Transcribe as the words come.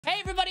Hey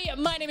everybody,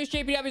 my name is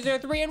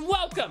JPW03 and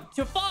welcome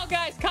to Fall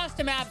Guys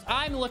Custom Maps.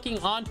 I'm looking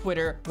on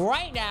Twitter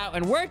right now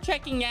and we're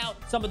checking out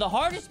some of the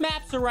hardest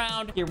maps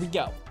around. Here we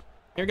go.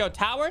 Here we go.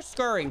 Tower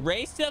Scurry,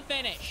 race to the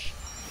finish.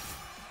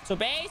 So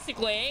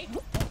basically,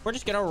 we're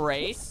just gonna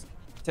race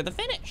to the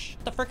finish.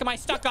 What the frick am I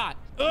stuck on?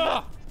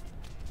 Ugh!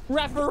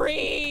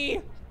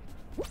 Referee!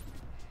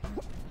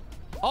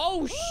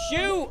 Oh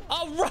shoot!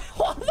 Oh,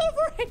 what the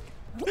frick?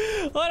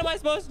 What am I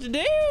supposed to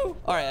do?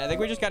 All right, I think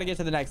we just gotta get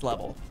to the next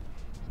level.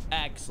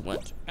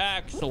 Excellent.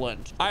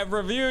 Excellent. I've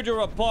reviewed your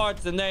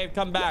reports and they've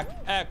come back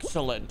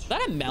excellent. Is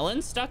that a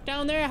melon stuck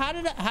down there? How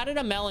did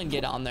a melon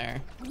get on there?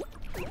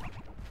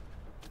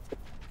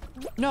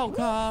 No,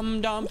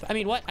 dump. I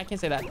mean, what? I can't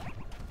say that.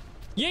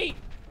 Yeet.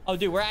 Oh,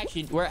 dude, we're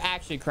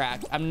actually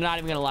cracked. I'm not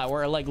even gonna lie.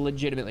 We're like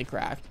legitimately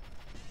cracked.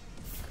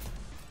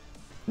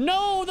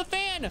 No, the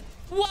fan.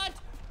 What?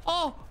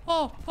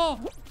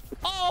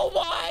 Oh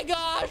my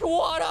gosh,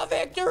 what a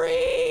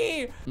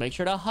victory! Make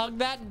sure to hug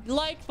that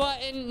like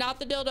button, not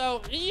the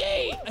dildo.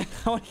 Yay!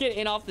 I want to get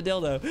in off the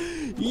dildo.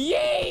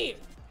 Yay!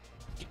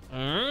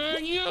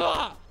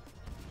 Yeah!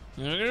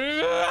 All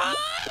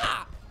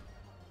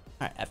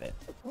right, F it.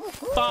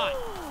 Fine.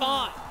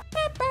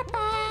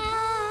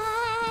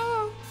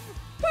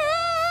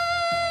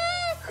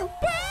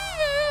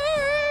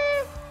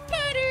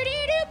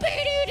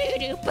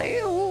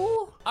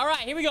 All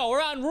right, here we go.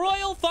 We're on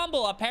Royal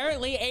Fumble,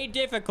 apparently a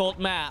difficult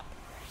map.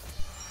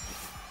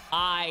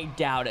 I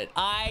doubt it.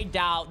 I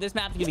doubt this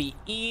map's gonna be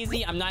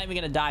easy. I'm not even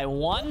gonna die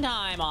one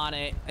time on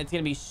it. It's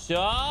gonna be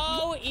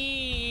so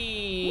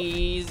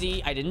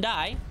easy. I didn't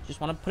die.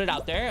 Just want to put it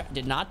out there. I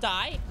did not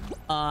die.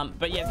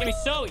 But yeah, it's gonna be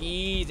so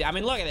easy. I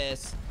mean, look at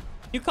this.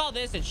 You call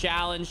this a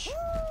challenge?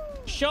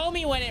 Show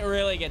me when it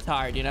really gets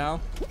hard, you know?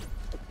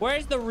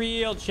 Where's the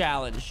real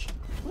challenge?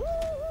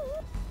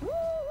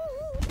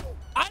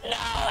 Oh, no!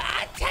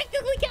 I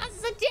technically counts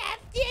as a death.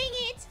 Dang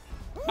it!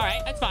 All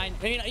right, that's fine.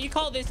 I mean, you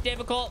call this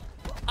difficult.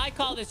 I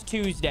call this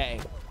Tuesday.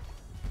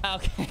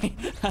 Okay.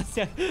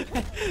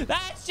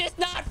 That's just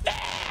not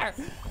fair!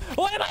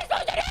 What am I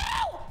supposed to do?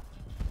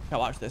 Now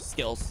watch this.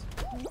 Skills.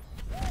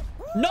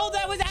 No,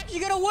 that was actually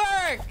gonna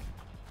work!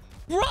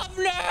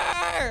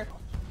 Rovner!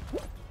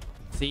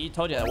 See,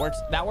 told you that works.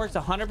 That works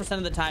 100%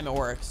 of the time it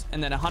works.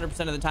 And then 100%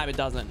 of the time it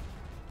doesn't.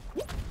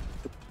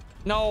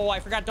 No, I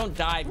forgot. Don't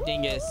dive,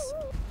 dingus.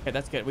 Okay,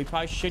 that's good. We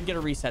probably should get a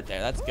reset there.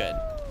 That's good.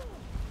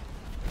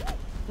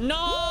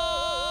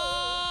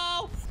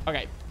 No!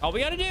 Okay, all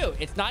we gotta do,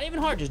 it's not even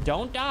hard. Just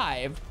don't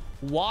dive.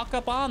 Walk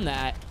up on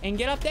that and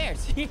get up there.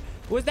 See?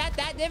 Was that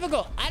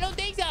difficult? I don't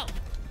think so.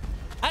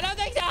 I don't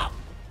think so.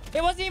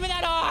 It wasn't even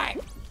that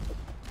hard.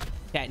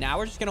 Okay, now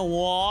we're just gonna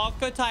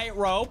walk a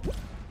tightrope.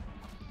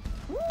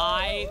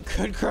 I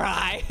could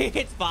cry.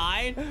 It's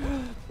fine.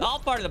 All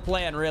part of the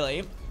plan,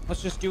 really.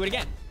 Let's just do it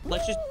again.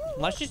 Let's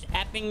just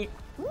effing...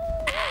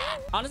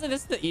 Honestly,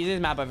 this is the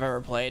easiest map I've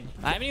ever played.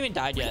 I haven't even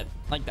died yet.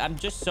 Like, I'm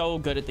just so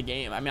good at the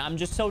game. I mean, I'm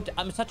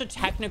such a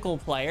technical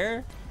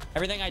player.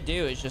 Everything I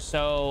do is just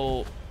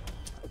so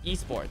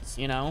esports,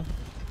 you know?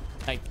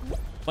 Like,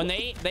 when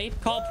they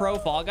call pro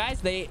Fall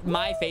Guys,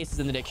 my face is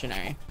in the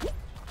dictionary.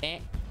 Eh.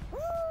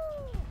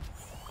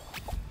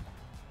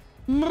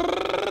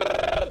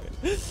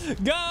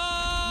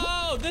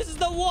 Go! This is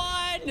the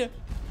one!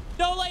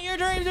 Don't let your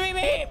dreams be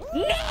me!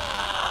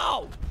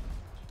 No!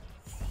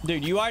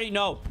 Dude, you already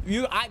know.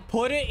 I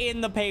put it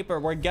in the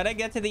paper. We're gonna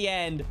get to the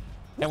end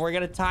and we're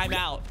gonna time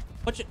out.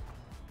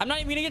 I'm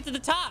not even gonna get to the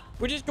top.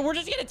 We're just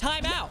gonna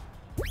time out.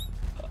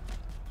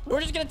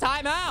 We're just gonna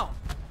time out.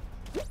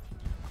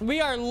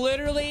 We are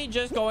literally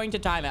just going to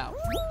time out.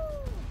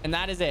 And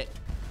that is it.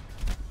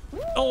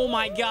 Oh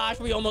my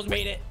gosh, we almost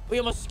made it. We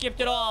almost skipped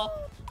it all.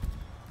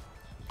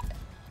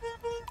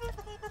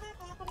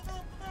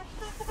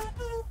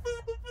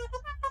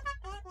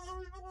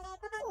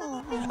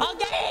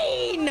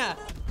 Again!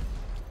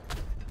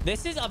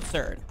 This is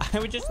absurd. I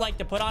would just like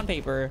to put on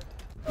paper.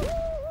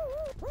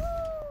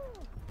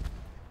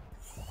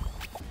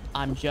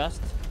 I'm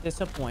just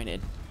disappointed.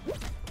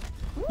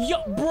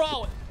 Yo,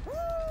 bro.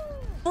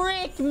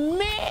 Frick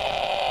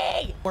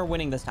me! We're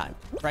winning this time.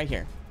 Right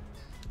here.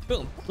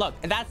 Boom. Look,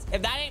 if that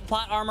ain't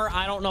plot armor,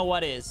 I don't know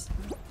what is.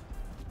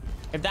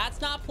 If that's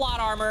not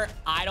plot armor,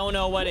 I don't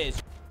know what is.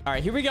 All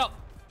right, here we go.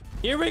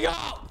 Here we go.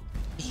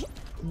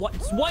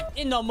 What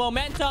in the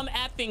momentum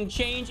effing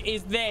change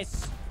is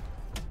this?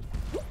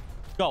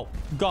 Go.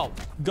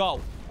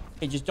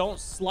 Hey, just don't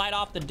slide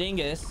off the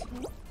dingus.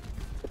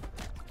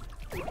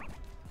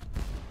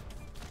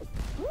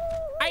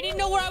 I didn't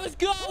know where I was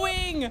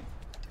going.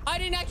 I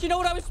didn't actually know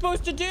what I was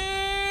supposed to do.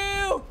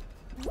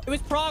 It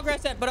was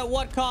progress but at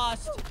what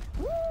cost?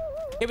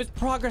 It was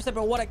progress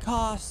but what it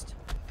cost.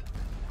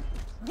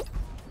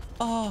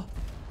 Oh.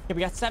 Okay,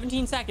 we got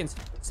 17 seconds.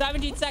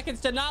 17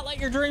 seconds to not let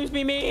your dreams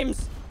be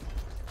memes.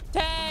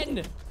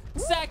 10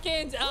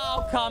 seconds.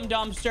 Oh, come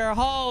dumpster.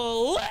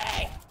 Holy.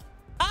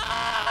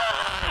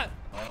 Ah!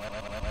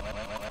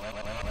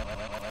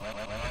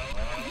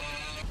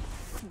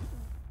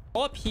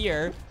 Go up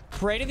here,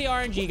 pray to the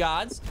RNG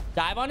gods,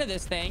 dive onto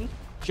this thing,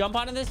 Jump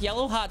onto this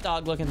yellow hot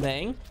dog looking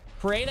thing.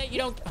 Pray that you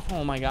don't...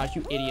 Oh my gosh,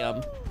 you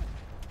idiot.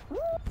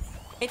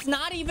 It's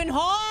not even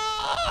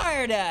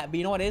hard. But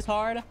you know what is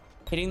hard?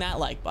 Hitting that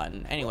like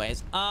button.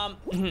 Anyways, I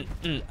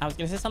was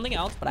gonna say something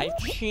else, but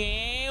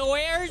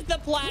where's the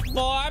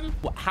platform?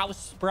 How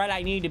spread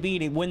I need to be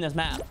to win this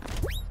map?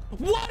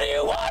 What do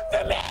you want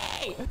from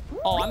me?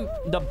 Oh, I'm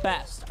the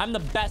best. I'm the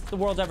best the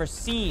world's ever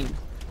seen.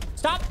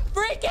 Stop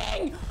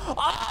freaking!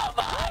 Oh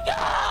my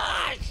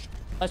gosh!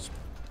 Let's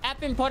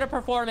effing put a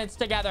performance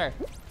together.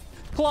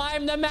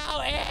 Climb the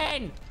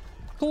mountain!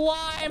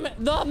 Climb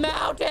the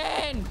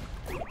mountain!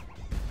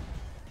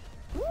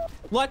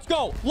 Let's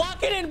go.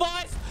 Lock it in,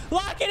 boys.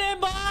 Lock it in,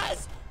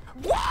 boys.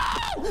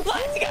 Whoa!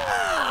 Let's go!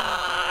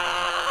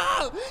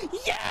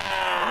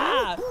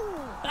 Yeah!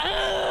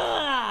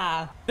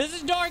 This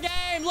is door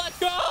game. Let's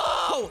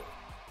go!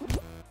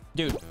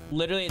 Dude,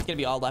 literally, it's gonna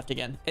be all left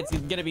again. It's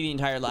gonna be the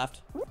entire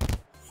left.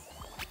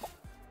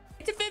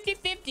 It's a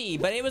 50-50,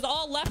 but it was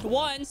all left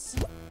once.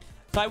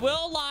 So I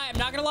will lie. I'm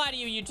not gonna lie to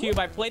you, YouTube.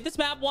 I played this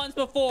map once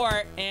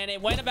before, and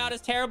it went about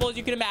as terrible as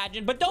you can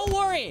imagine. But don't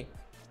worry.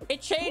 It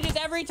changes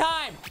every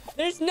time.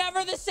 There's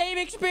never the same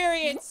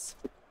experience.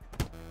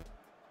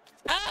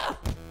 Ah!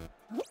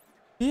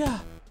 Yeah.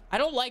 I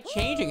don't like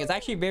changing. It's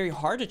actually very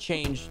hard to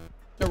change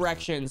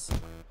directions.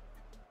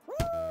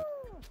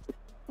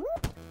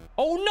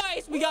 Oh,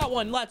 nice. We got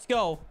one. Let's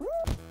go.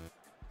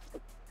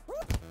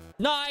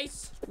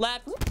 Nice.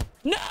 Left.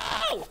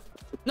 No!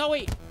 No,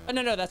 wait. Oh,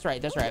 no, that's right.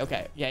 That's right.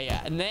 Okay.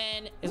 Yeah. And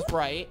then it's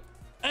right.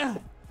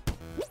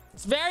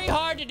 It's very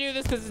hard to do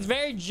this because it's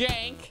very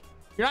jank.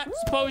 You're not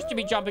supposed to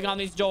be jumping on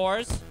these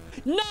doors.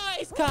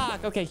 Nice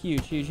cock. Okay,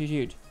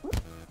 huge.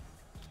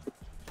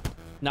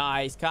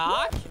 Nice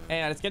cock.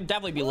 And it's gonna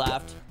definitely be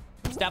left.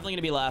 It's definitely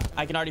gonna be left.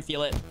 I can already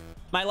feel it.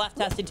 My left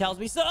testing tells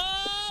me so.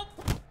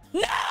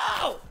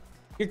 No!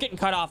 You're getting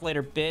cut off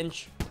later,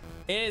 bench.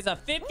 It is a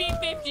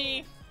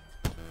 50-50.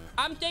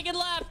 I'm taking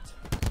left.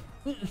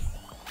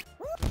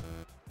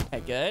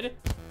 Okay,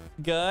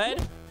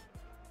 good.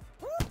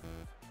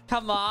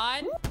 Come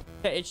on.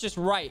 Okay, it's just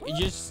right. You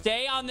just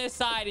stay on this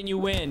side and you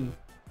win.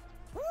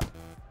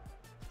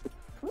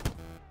 And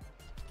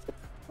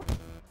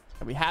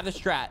we have the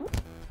strat.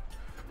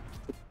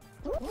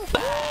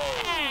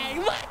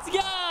 Bang! Let's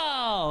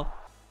go!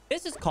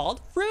 This is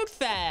called Fruit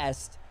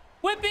Fest.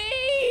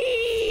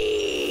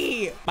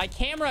 Whippy! My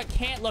camera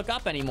can't look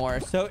up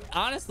anymore. So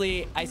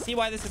honestly, I see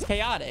why this is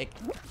chaotic.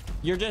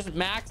 You're just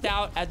maxed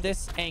out at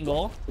this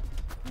angle.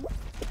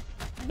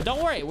 But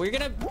don't worry, we're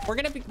gonna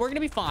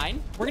be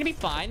fine. We're gonna be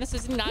fine. This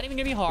is not even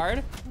gonna be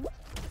hard.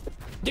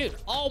 Dude,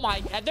 oh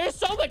my god, there's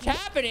so much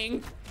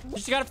happening. You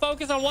just gotta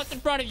focus on what's in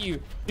front of you.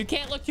 You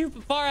can't look too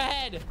far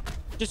ahead.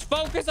 Just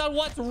focus on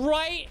what's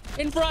right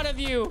in front of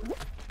you.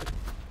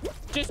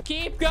 Just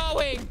keep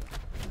going.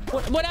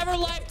 Whatever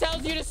life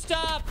tells you to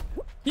stop,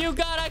 you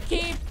gotta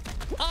keep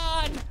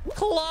on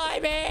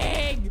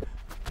climbing.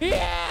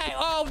 Yeah!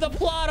 Oh, the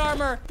plot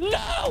armor.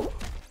 No!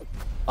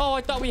 Oh,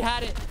 I thought we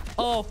had it.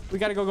 Oh, we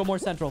gotta go more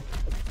central.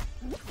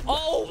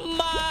 Oh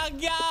my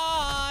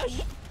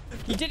gosh!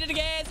 He did it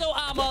again, so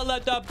I'ma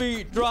let the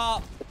beat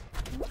drop.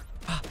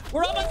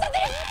 We're almost at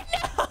the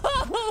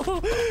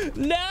end.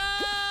 No!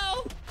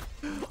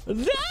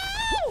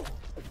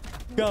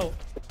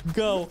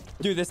 Go.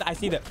 Do this. I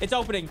see that. It's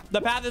opening.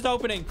 The path is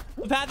opening.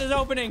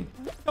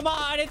 Come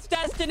on, it's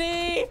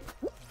destiny.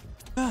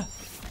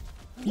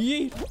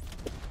 Yeet.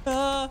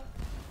 Yeah!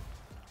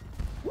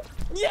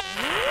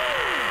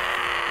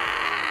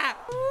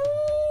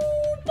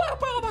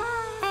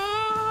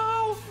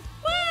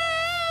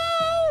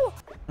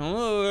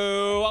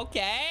 Ooh,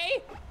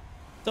 okay.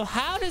 So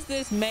how does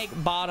this make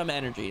bottom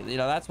energy? You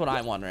know, that's what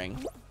I'm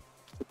wondering.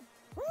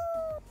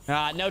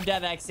 No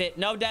dev exit.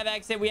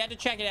 We had to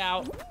check it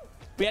out.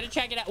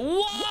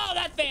 Whoa,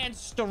 that fan's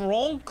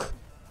strong.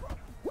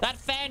 That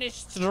fan is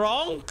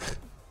strong.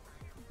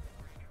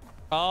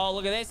 Oh,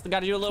 look at this. We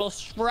got to do a little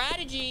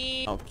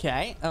strategy.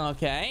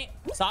 Okay.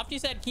 Softy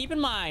said, keep in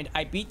mind,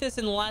 I beat this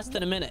in less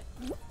than a minute.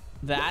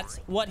 That's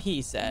what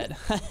he said.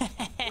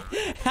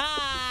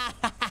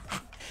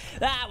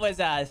 That was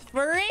a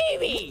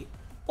freebie.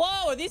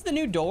 Whoa, are these the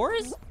new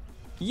doors?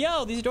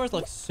 Yo, these doors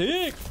look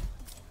sick.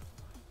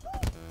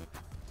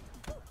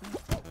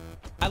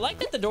 I like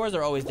that the doors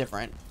are always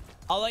different.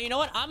 Although, you know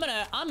what? I'm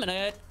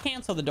gonna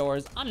cancel the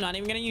doors. I'm not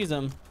even gonna use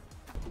them.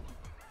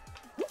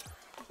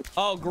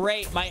 Oh,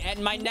 great.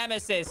 My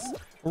nemesis.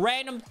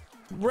 Random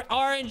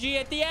RNG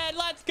at the end.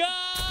 Let's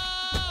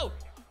go.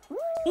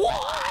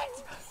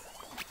 What?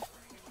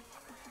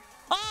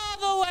 All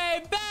the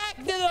way back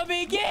to the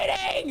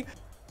beginning.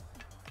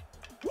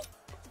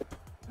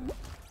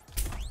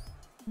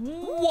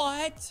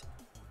 What?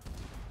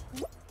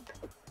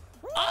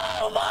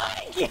 Oh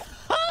my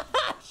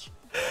gosh.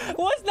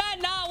 Was that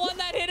not one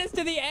that hit us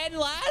to the end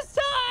last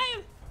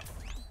time?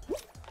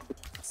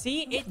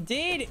 See, it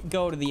did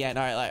go to the end.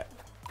 All right,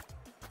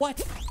 what?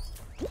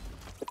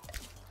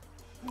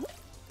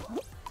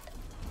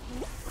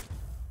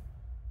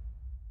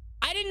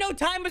 I didn't know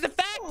time was a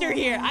factor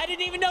here. I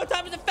didn't even know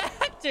time was a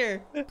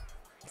factor.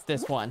 It's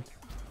this one.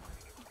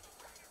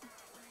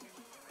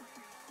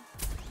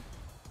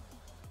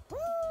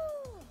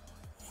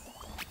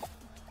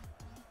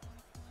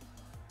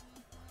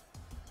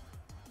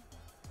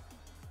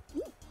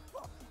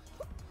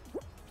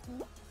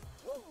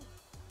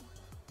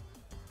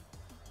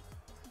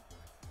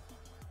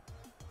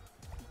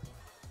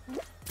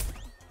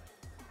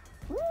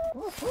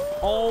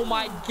 Oh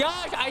my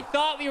gosh, I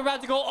thought we were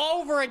about to go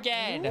over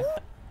again.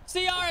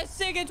 Ciara,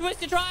 Sick and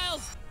Twisted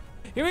Trials.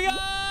 Here we go.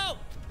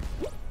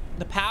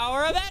 The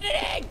power of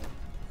editing.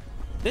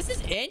 This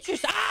is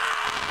interesting.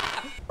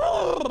 Ah!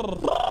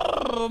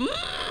 All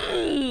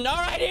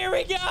right, here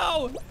we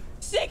go.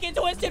 Sick and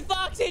Twisted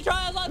Foxy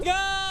Trials. Let's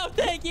go.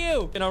 Thank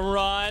you. Gonna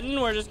run.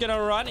 We're just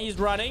gonna run. He's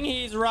running.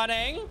 He's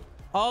running.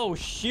 Oh,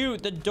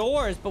 shoot. The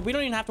doors. But we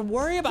don't even have to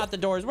worry about the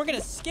doors. We're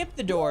gonna skip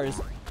the doors.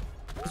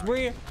 Because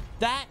we're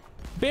that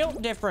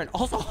built different.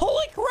 Also,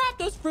 holy crap.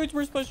 Those fruits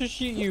were supposed to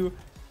shoot you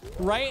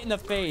right in the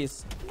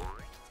face.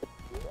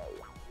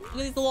 Look at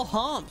these little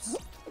humps.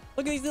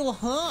 Look at these little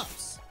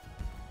humps.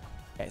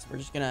 Okay, so we're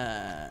just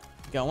gonna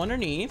go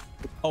underneath.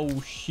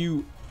 Oh,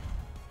 shoot.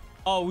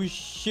 Oh,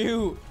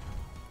 shoot.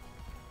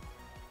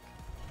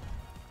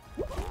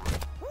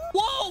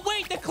 Whoa,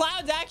 wait, the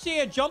cloud's actually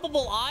a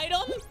jumpable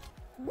item?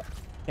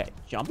 Okay,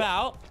 jump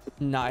out.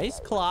 Nice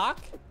clock.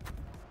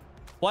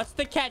 What's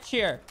the catch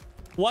here?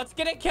 What's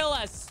gonna kill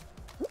us?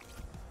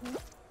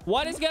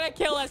 What is gonna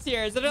kill us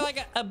here? Is there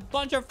like a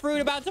bunch of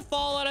fruit about to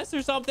fall on us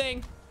or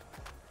something?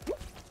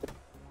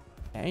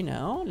 Okay,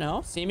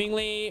 no.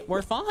 Seemingly,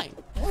 we're fine.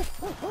 Boom!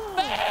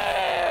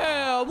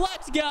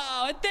 Let's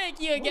go! And thank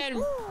you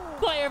again,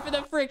 player, for the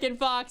freaking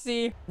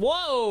Foxy.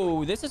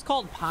 Whoa! This is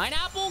called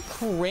Pineapple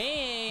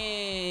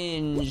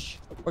Cringe.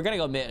 We're gonna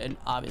go mid,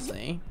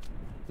 obviously.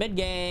 Mid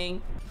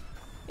gang.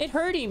 It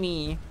hurting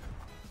me.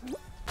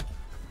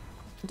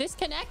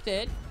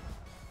 Disconnected.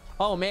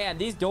 Oh man,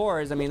 these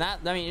doors. I mean,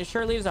 it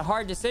sure leaves a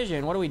hard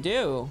decision. What do we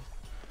do?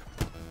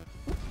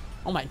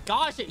 Oh my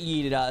gosh, it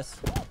yeeted us.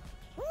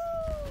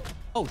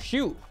 Oh,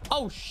 shoot.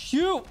 Oh,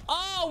 shoot.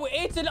 Oh,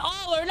 it's an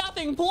all or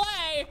nothing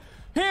play.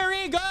 Here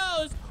he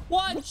goes.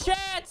 One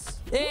chance.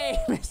 Hey,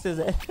 misses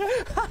it.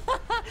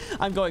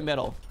 I'm going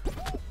middle.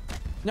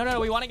 No.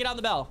 We want to get on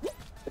the bell.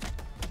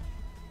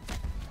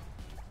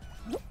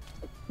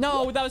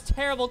 No, that was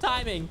terrible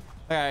timing.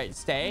 All right,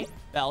 stay.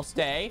 Bell,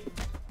 stay.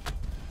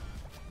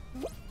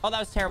 Oh, that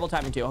was terrible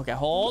timing too. Okay,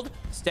 hold.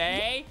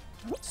 Stay.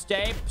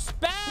 Stay.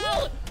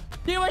 Spell!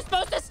 You were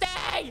supposed to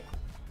stay!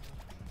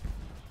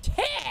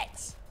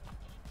 Tits!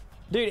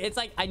 Dude, it's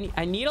like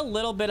I need a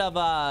little bit of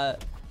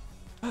plot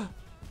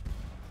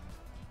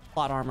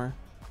armor.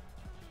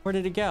 Where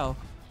did it go?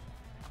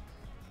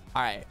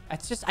 All right,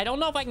 it's just I don't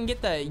know if I can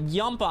get the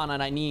yump on it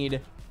I need.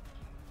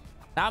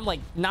 Now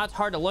it's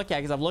hard to look at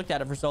because I've looked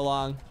at it for so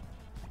long.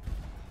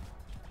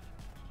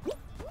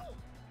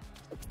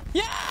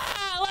 Yeah,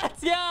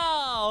 let's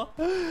go.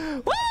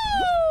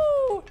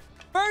 Woo!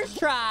 First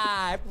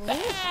try.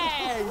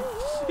 Bang!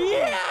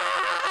 Yeah!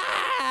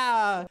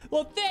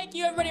 Well, thank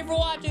you everybody for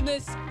watching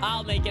this.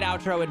 I'll make an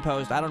outro in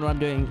post. I don't know what I'm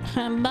doing.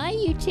 Bye,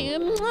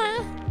 YouTube.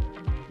 Mwah.